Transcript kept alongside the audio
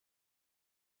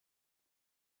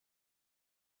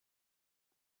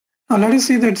Now let us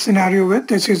see that scenario with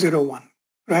SU01,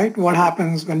 right? What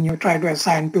happens when you try to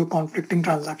assign two conflicting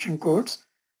transaction codes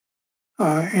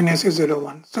in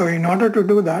SU01? So in order to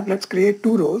do that, let's create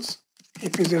two roles,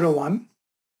 AP01,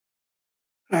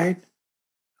 right?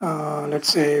 Let's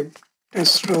say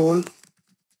test role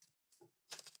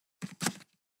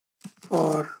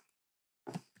for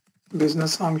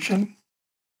business function,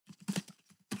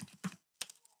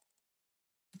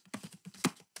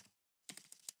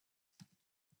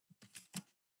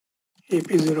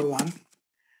 AP01.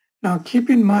 Now keep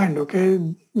in mind, okay,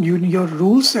 your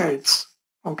rule sets,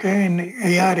 okay, in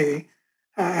ARA,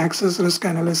 access risk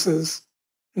analysis,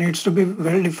 needs to be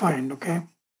well defined, okay?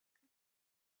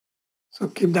 So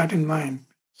keep that in mind.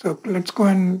 So let's go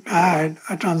and add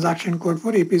a transaction code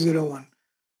for AP01.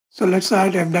 So let's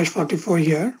add F-44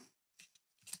 here.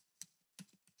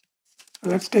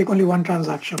 Let's take only one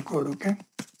transaction code, okay?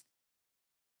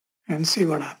 And see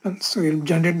what happens. So we'll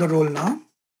generate the role now.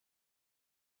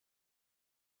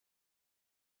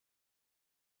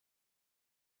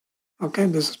 Okay,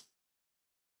 this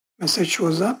message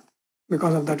shows up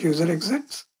because of that user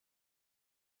exits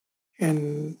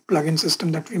in plugin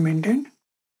system that we maintained.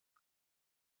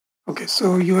 Okay,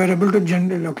 so you are able to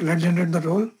generate, okay, let's generate the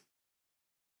role.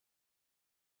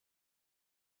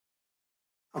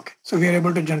 Okay, so we are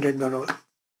able to generate the role.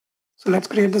 So let's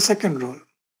create the second role,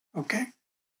 okay?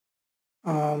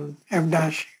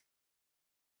 FI04.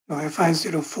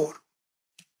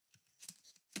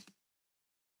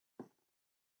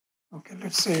 Okay,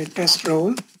 let's say test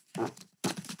role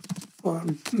for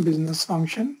business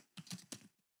function.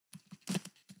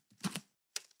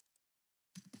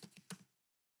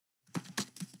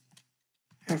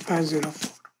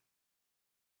 FI04.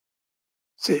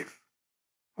 Save.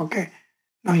 Okay,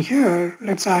 now here,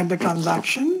 let's add the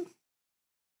transaction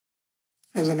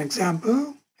as an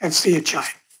example,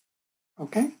 FCHI.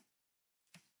 Okay.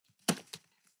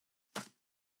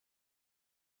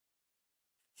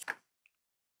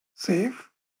 Save.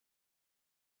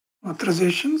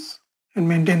 Authorizations and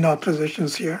maintain the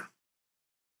authorizations here.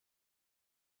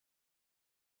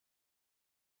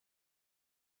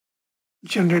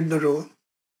 Generate the role.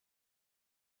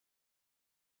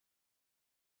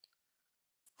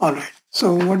 All right.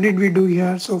 So what did we do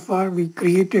here so far? We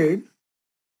created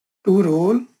two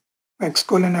roles,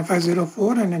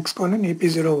 X:FI04 and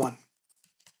X:AP01,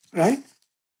 right?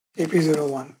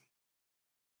 AP01.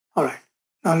 All right.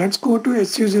 Now let's go to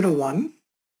SU01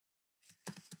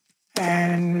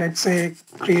 and let's say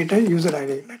create a user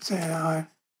ID. Let's say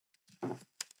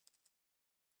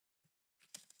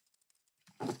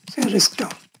risk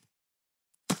term.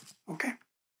 Okay.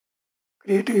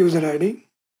 Create a user ID.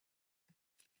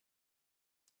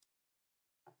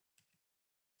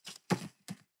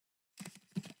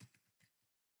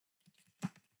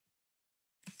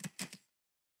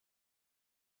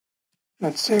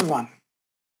 Let's say 1.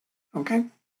 Okay.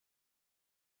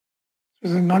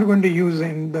 This is not going to use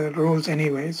in the roles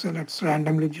anyway, so let's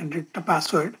randomly generate the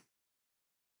password.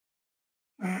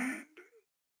 And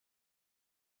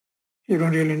you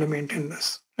don't really need to maintain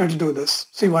this. Let's do this.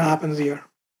 See what happens here.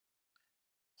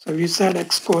 So we said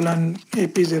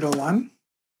X:AP01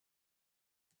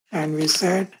 and we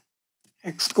said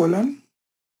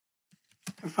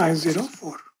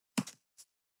X:FI04.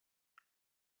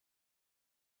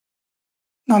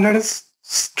 Now let us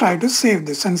try to save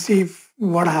this and see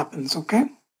what happens, okay?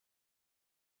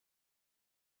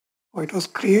 Oh, it was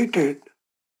created.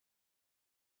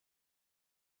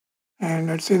 And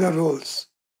let's see the roles.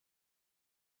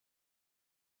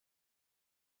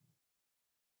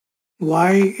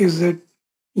 Why is it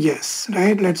yes,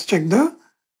 right? Let's check the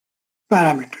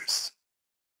parameters.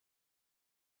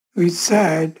 We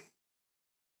said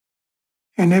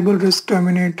enable risk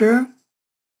terminator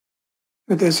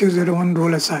with SU01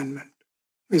 role assignment.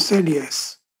 We said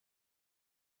yes.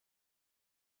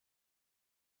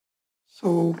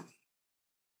 So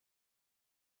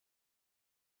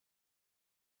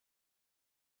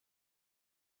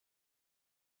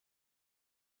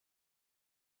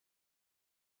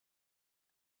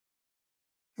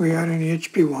we are in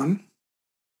HP1,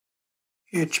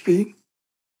 HP.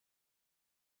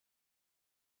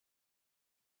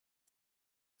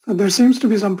 So there seems to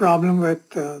be some problem with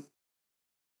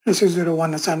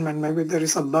SU01 assignment. Maybe there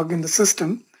is a bug in the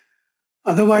system.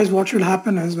 Otherwise, what should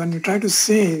happen is when you try to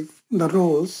save the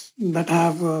roles that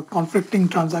have conflicting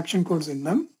transaction codes in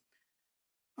them,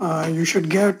 you should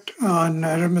get an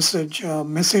error message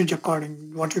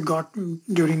according what you got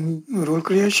during role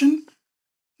creation,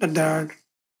 that there are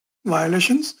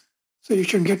violations. So you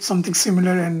should get something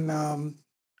similar in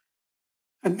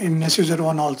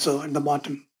SU01 also at the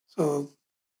bottom. So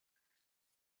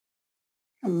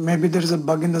Maybe there is a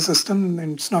bug in the system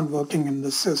and it's not working in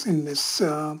this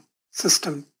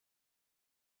system.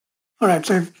 All right,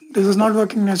 so if this is not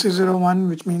working in SU01,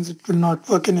 which means it will not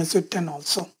work in SU10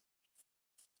 also.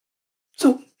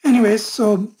 So anyways,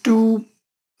 so to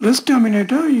risk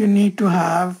terminator, you need to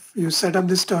have, you set up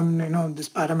this these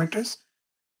parameters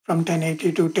from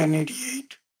 1080 to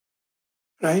 1088,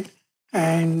 right?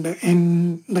 And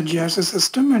in the GRC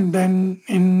system, and then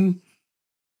in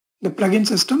the plugin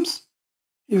systems,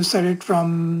 you set it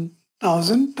from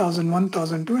 1000, 1001,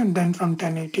 1002, and then from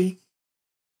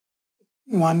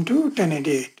 1081 to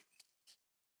 1088.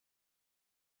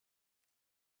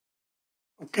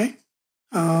 Okay.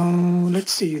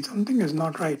 Let's see, something is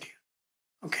not right here.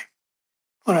 Okay.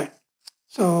 All right.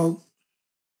 So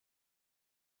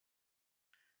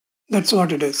that's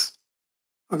what it is.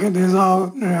 Okay. This is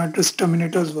how risk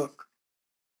terminators work.